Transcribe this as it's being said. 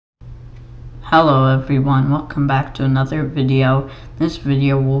Hello everyone, welcome back to another video. This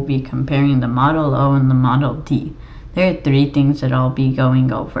video will be comparing the Model O and the Model D. There are three things that I'll be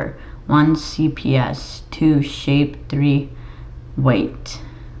going over. 1. CPS, 2. Shape, 3. Weight.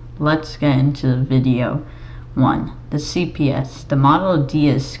 Let's get into the video. 1. The CPS. The Model D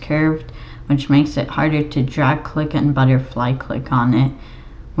is curved, which makes it harder to drag click and butterfly click on it.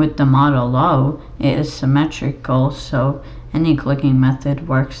 With the Model O, it is symmetrical, so any clicking method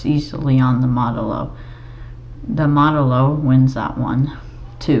works easily on the Model O. The Model O wins that one.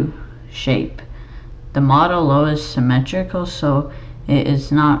 2. Shape. The Model O is symmetrical, so it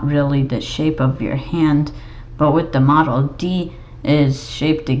is not really the shape of your hand, but with the Model D, it is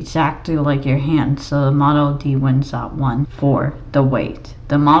shaped exactly like your hand, so the Model D wins that one. 4. The weight.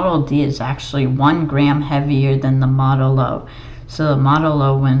 The Model D is actually 1 gram heavier than the Model O, so the Model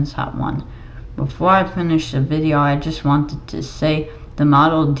O wins that one. Before I finish the video, I just wanted to say the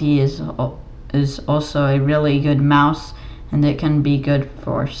Model D is also a really good mouse, and it can be good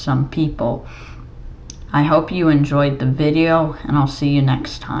for some people. I hope you enjoyed the video, and I'll see you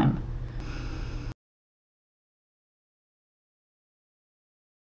next time.